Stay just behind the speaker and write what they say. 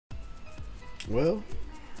Well,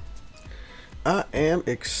 I am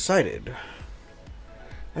excited.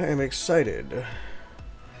 I am excited.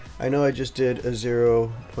 I know I just did a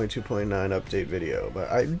 0.2.9 update video, but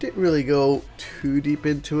I didn't really go too deep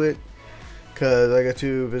into it because I got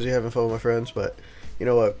too busy having fun with my friends. But you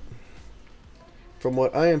know what? From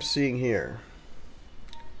what I am seeing here,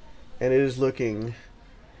 and it is looking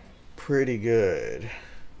pretty good,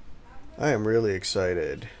 I am really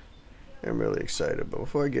excited. I'm really excited. But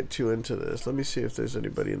before I get too into this, let me see if there's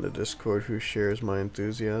anybody in the Discord who shares my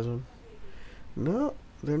enthusiasm. No,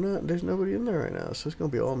 they're not. There's nobody in there right now, so it's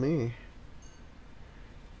gonna be all me.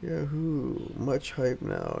 Yahoo! Much hype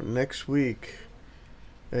now. Next week,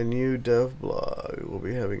 a new dev blog. We'll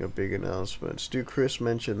be having a big announcement. Stu Chris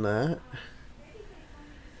mentioned that.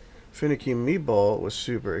 Finicky Meatball was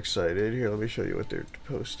super excited. Here, let me show you what they're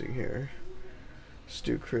posting here.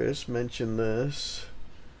 Stu Chris mentioned this.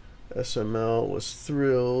 SML was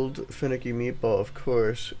thrilled. Finicky Meatball, of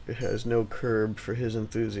course, it has no curb for his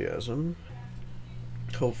enthusiasm.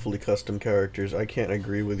 Hopefully custom characters. I can't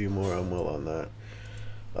agree with you more. I'm well on that.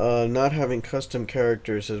 Not having custom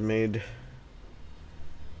characters has made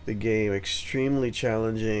the game extremely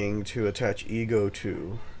challenging to attach ego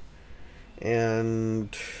to.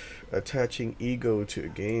 And attaching ego to a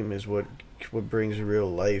game is what brings real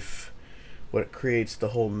life. What creates the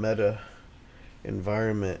whole meta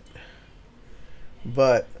environment.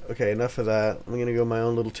 But okay, enough of that. I'm gonna go my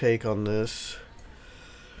own little take on this.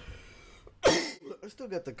 I still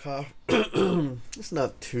got the cough. It's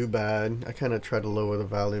not too bad. I kind of try to lower the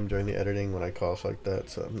volume during the editing when I cough like that,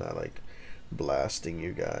 so I'm not like blasting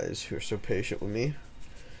you guys who are so patient with me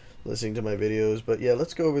listening to my videos. But yeah,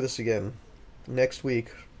 let's go over this again. Next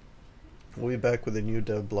week we'll be back with a new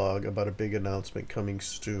dev blog about a big announcement coming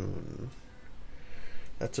soon.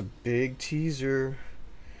 That's a big teaser.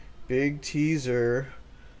 Big teaser.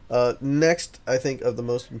 Next, I think of the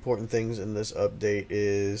most important things in this update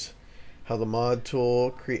is how the mod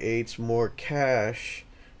tool creates more cache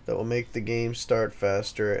that will make the game start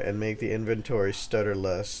faster and make the inventory stutter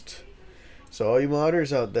less. So all you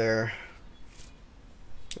modders out there,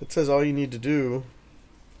 it says all you need to do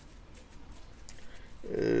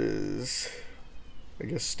is, I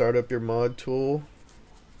guess, start up your mod tool,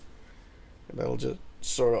 and that'll just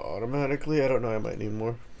sort of automatically. I don't know, I might need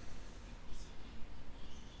more.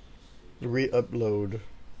 Re-upload.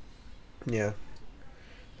 Yeah,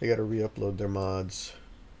 they gotta re-upload their mods.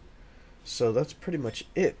 So that's pretty much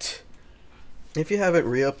it. If you haven't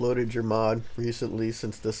re-uploaded your mod recently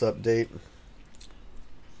since this update,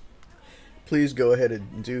 please go ahead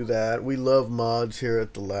and do that. We love mods here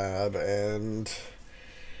at the lab, and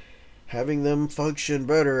having them function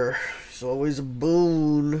better is always a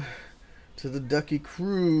boon to the Ducky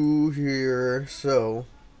crew here. So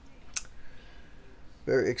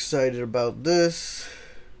very excited about this.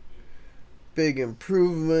 Big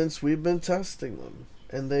improvements. We've been testing them,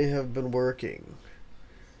 and they have been working.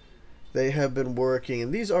 They have been working,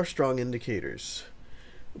 and these are strong indicators.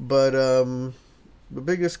 But the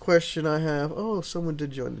biggest question I have, oh, someone did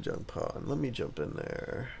join the junk pod. Let me jump in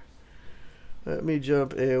there. Let me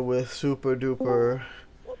jump in with Super Duper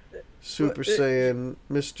Super Saiyan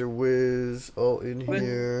Mr. Wiz all in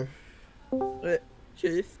here.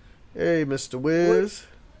 Chief. Hey, Mr. Wiz.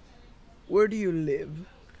 Where do you live?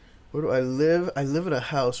 Where do I live? I live in a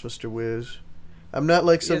house, Mr. Wiz. I'm not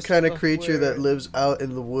like some kind of creature that lives out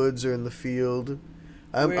in the woods or in the field.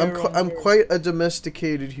 I'm quite a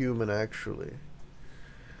domesticated human, actually.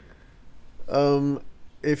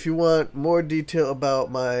 If you want more detail about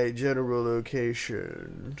my general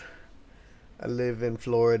location, I live in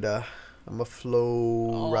Florida. I'm a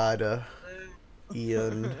Florida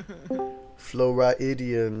Ian.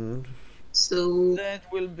 Floridian. So that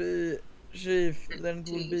will be, Chief. Then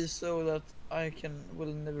it will be so that I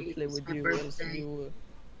will never play with you.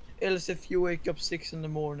 Else if you wake up 6 in the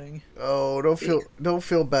morning. Oh, don't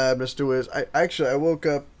feel bad, Mr. Wiz. I woke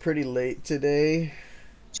up pretty late today.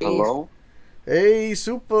 Hello? Hey,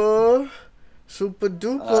 super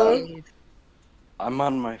duper. I'm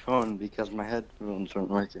on my phone because my headphones weren't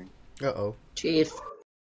working. Uh-oh. Chief.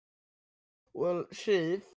 Well,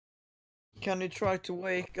 Chief, can you try to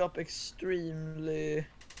wake up extremely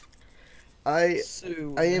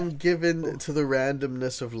soon? I am given to the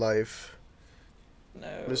randomness of life.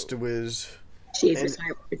 No. Mr. Wiz. Chief, it's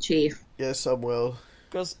my Chief. Yes, I'm well.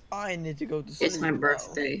 Because I need to go to sleep. It's my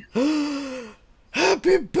birthday.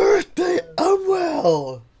 Happy birthday, I'm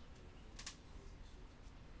well.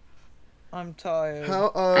 I'm tired.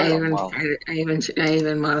 How wow. I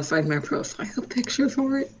even modified my profile picture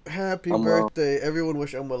for it. happy Well. birthday. Everyone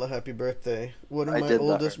wish Umwell a happy birthday. One of I my did that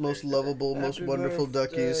oldest, earlier most today. lovable, most Happy wonderful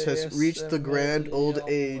duckies has birthday, reached the grand old SML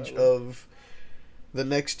age Umwell. of the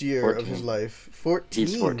next year of his 14. life. 14.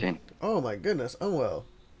 He's 14. Oh my goodness, Umwell.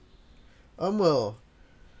 Umwell,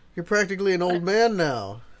 you're practically an old man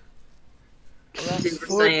now. Super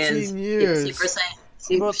 14 years. Super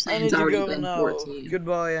But I need Saiyan's to already go been now. 14.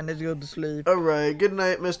 Goodbye, I need to go to sleep. Alright, good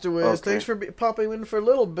night, Mr. Wiz. Okay. Thanks for popping in for a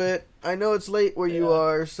little bit. I know it's late where you Yeah.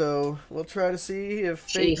 are, so we'll try to see if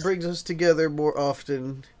fate Chief. brings us together more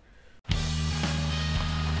often.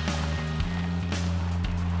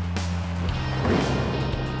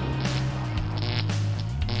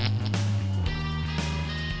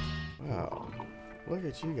 Wow, look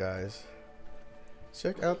at you guys.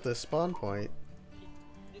 Check out the spawn point.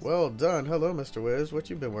 Well done. Hello, Mr. Wiz. What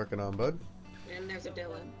you been working on, bud? And there's a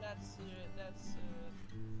Dylan.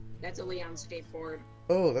 That's a Leon skateboard.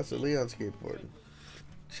 Oh, that's a Leon skateboard.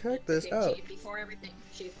 Check this Okay, out. Chief, before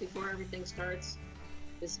everything starts,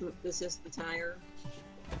 this is the tire.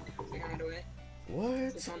 Get onto it. What?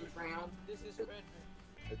 It's on the ground. This is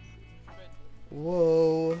Frederick.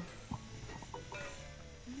 Whoa.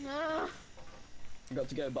 I got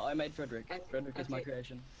to go, but I made Frederick. Frederick is my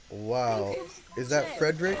creation. Wow. Is that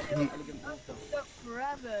Frederick? Elegant water.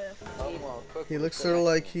 Forever. He looks sort of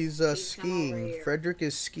like he's skiing. Frederick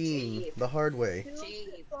is skiing the hard way. Chief,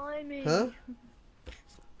 Huh?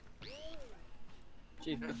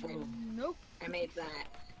 Chief, before, Nope. I made that.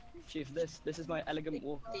 Chief, this is my elegant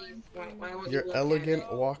walker. Chief, why won't Your you look elegant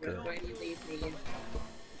at it? walker. Why do you leave me?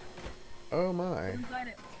 Oh my. Go inside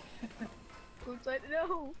it. Go inside it.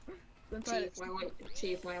 No. Go inside it.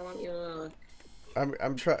 Chief, why won't you look?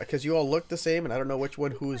 I'm trying because you all look the same and I don't know which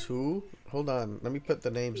one who's who. Hold on, let me put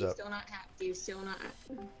the names up. Do you still not?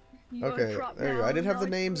 You gotta Okay, drop there you go. I down, didn't have now the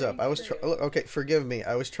it's names up. I was okay. Forgive me.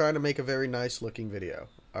 I was trying to make a very nice looking video.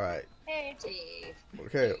 All right. Hey, Chief.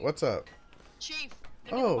 Okay, what's up? Chief.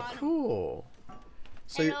 Oh, cool.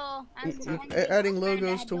 So you're hello. you're adding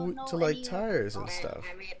logos to like tires and stuff.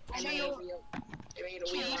 I made a wheel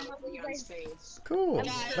out of Leon's face. Cool.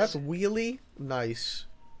 Guys. That's wheelie. Nice.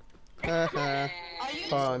 Haha. Are you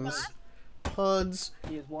Puns. Puns.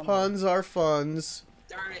 He is one. Puns are funs.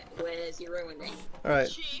 Darn it, Liz, you ruined it. All right.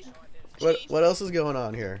 Chief? What else is going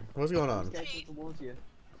on here? What's going on? Scheduled towards you.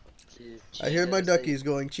 I hear my duckies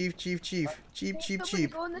going chief, chief, chief, cheep, cheep,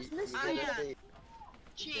 cheep. Go in this list. I am.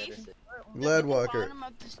 Chief? Glad The Walker. bottom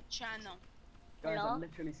of this channel. Guys, Hello? I'm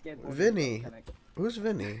literally scared. Vinny. Who's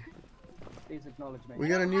Vinny? Please acknowledge me. We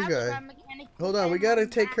got a new guy. Hold on, we gotta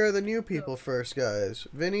take care of the new people first, guys.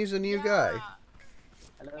 Vinny's a new guy.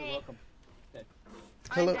 Hello, welcome.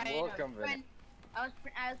 Hello. Welcome, Vinny.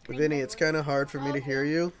 Vinny, it's kind of hard for me to hear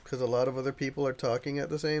you because a lot of other people are talking at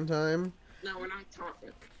the same time. No, we're not talking.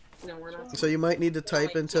 No, we're not. So you might need to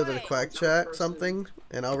type into the Wait. Quack chat something,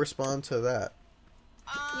 and I'll respond to that.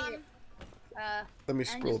 Let me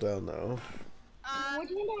scroll down though. What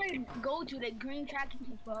do you want to go to? The green chat,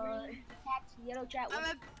 yellow chat.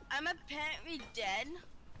 I'm apparently dead.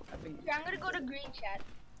 I think Yeah, I'm gonna go to green chat.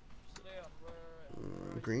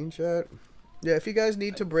 Green chat. Yeah, if you guys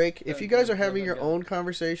need to break, if you guys are having your own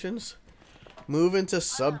conversations, move into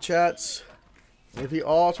sub chats. If you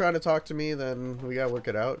all try to talk to me, then we gotta work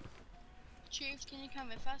it out. Chief, can you come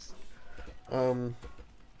with us?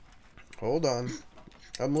 Hold on.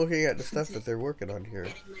 I'm looking at the stuff that they're working on here.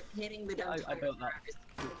 Hitting the dump. I built that.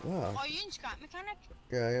 Wow. Are you in Scrap Mechanic?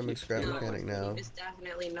 Yeah, I am in Scrap Mechanic now. He's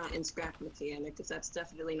definitely not in Scrap Mechanic, because that's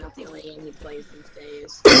definitely not the only game he plays these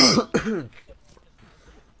days.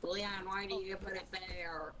 Leon, why do you put it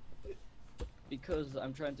there? because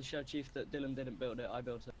I'm trying to show Chief that Dylan didn't build it. I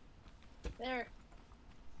built it. There.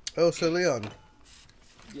 Oh, so Leon,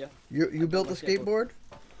 Yeah. you built the skateboard?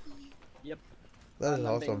 Yep. That is And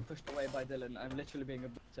I'm being awesome. pushed away by Dylan. I'm literally being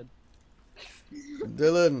abducted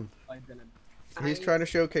Dylan, by Dylan. he's trying to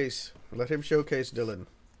showcase. Let him showcase Dylan.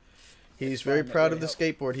 He's very proud of the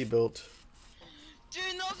skateboard he built. Do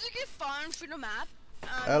you know if you can farm through the map?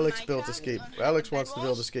 Alex built a Minecraft skate. on Alex the wants to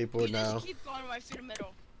build a bedrolls? skateboard You now. just keep going right through the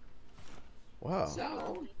middle. Wow,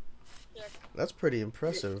 So, that's pretty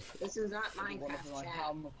impressive. this is not One of Minecraft my chat.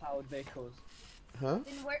 hammer-powered vehicles. Huh?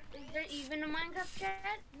 Then where is there even a Minecraft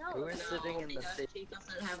chat? No. Who is sitting in the because seat? he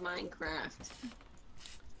doesn't have Minecraft.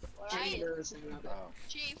 Right. Chambers and other. Oh,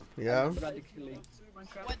 Chief, Yeah. Radically.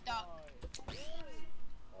 what duck?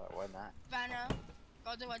 why not? Vanna,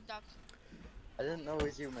 go to what duck? I didn't know it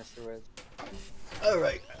was you, Mr. Wiz. All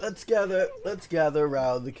right, let's gather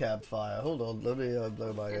around the campfire. Hold on, let me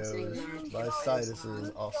blow my That's nose. it. My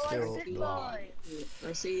sinuses are still blocked.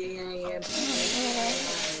 I see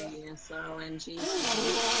S-O-N-G.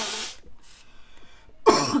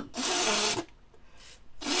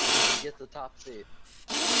 Get the top seat.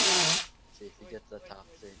 See if you get the top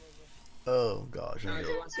seat. Oh gosh,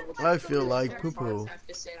 I feel like poo poo. Have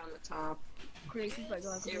to sit on the top.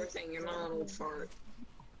 See everything. You're not an old fart.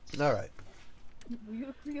 All right. See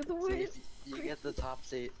if you get the top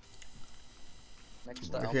seat. Next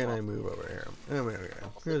to Why Elma. can't I move over here? There we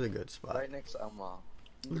go. Here's a good spot. Right next to Elma.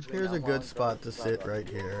 Here's a good spot to sit right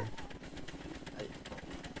here.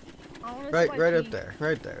 Oh, Right up there.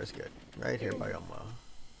 Right there is good. Right here by Elma.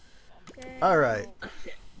 All right.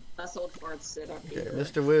 Us old farts sit up Okay, here.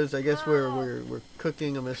 Mr. Wiz. I guess we're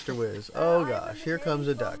cooking a Mr. Wiz. Oh gosh, here comes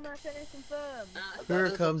a duck.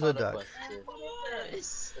 Here comes a duck.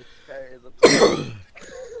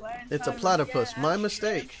 It's a platypus. My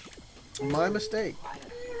mistake. My mistake.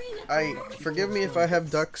 Forgive me if I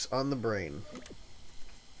have ducks on the brain.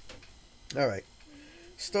 All right.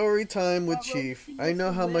 Story time with Chief. I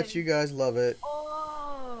know how much you guys love it.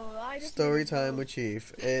 Story time with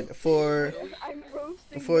Chief. And for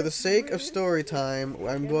the sake of story time,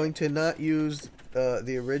 I'm going to not use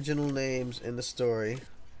the original names in the story.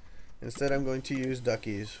 Instead, I'm going to use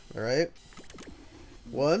duckies. All right.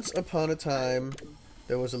 Once upon a time,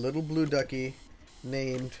 there was a little blue ducky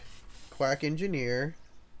named Quack Engineer,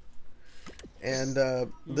 and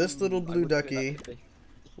this little blue ducky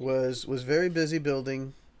was very busy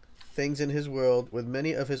building things in his world with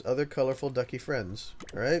many of his other colorful ducky friends.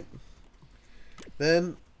 All right.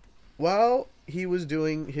 Then, while he was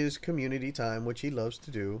doing his community time, which he loves to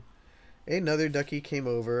do, another ducky came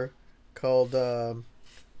over called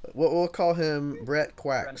we'll call him Brett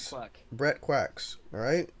Quacks. Brett Quacks. All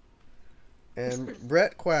right. And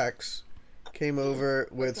Brett Quacks came over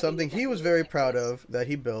with something he was very proud of that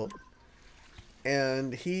he built,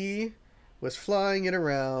 and he was flying it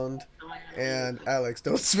around. And Alex,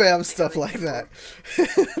 don't spam stuff like that.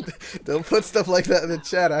 Don't put stuff like that in the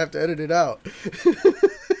chat. I have to edit it out.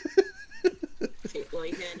 Well,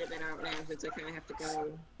 you can edit it out now since I kind of have to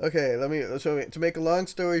go. Okay, to make a long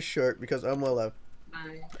story short, because I'm well left.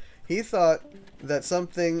 Bye. He thought that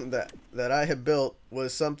something that I had built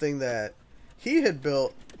was something that he had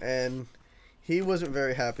built, and he wasn't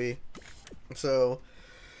very happy. So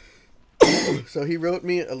he wrote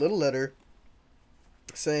me a little letter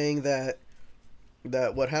saying that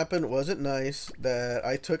what happened wasn't nice, that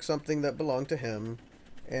I took something that belonged to him,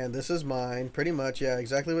 and this is mine. Pretty much, yeah,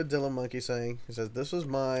 exactly what Dylan Monkey's saying. He says, this was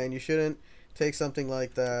mine, you shouldn't take something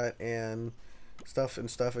like that, and stuff,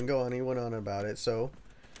 and go on. He went on about it. So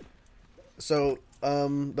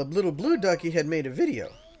the little blue ducky had made a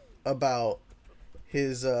video about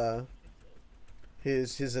his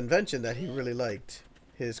invention that he really liked,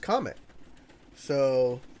 his comet.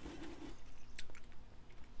 So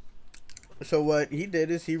what he did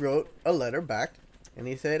is he wrote a letter back, and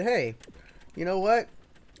he said, hey, you know what?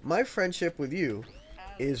 My friendship with you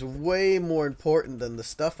is way more important than the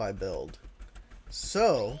stuff I build.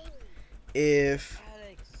 So if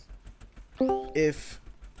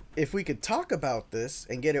we could talk about this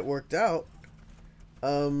and get it worked out,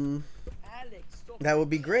 that would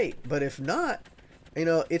be great. But if not, you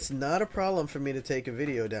know, it's not a problem for me to take a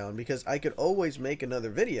video down, because I could always make another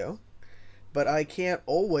video, but I can't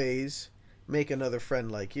always make another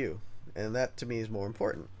friend like you, and that to me is more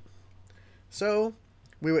important. So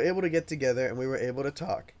we were able to get together, and we were able to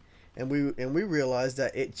talk, and we realized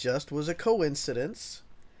that it just was a coincidence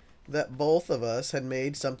that both of us had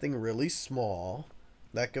made something really small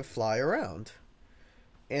that could fly around.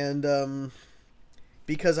 And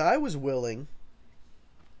because I was willing,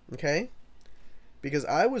 because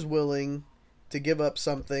I was willing to give up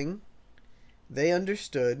something, they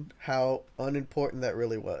understood how unimportant that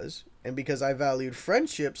really was. And because I valued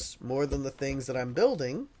friendships more than the things that I'm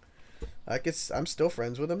building, I'm still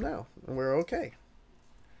friends with them now, and we're okay.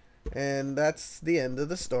 And that's the end of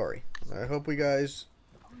the story. I hope you guys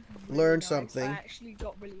learned something. I actually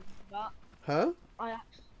got really into that. Huh?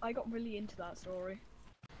 I got really into that story.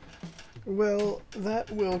 Well, that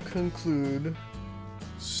will conclude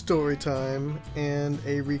story time and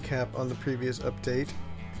a recap on the previous update.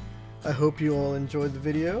 I hope you all enjoyed the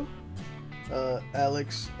video.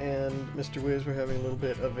 Alex and Mr. Wiz were having a little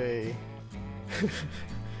bit of a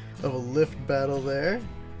of a lift battle there.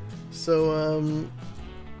 So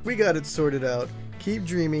we got it sorted out. Keep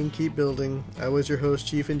dreaming, keep building. I was your host,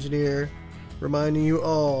 Chief Engineer, reminding you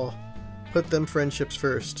all Put them friendships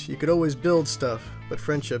first. You could always build stuff, but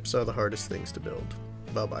friendships are the hardest things to build.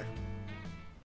 Bye-bye.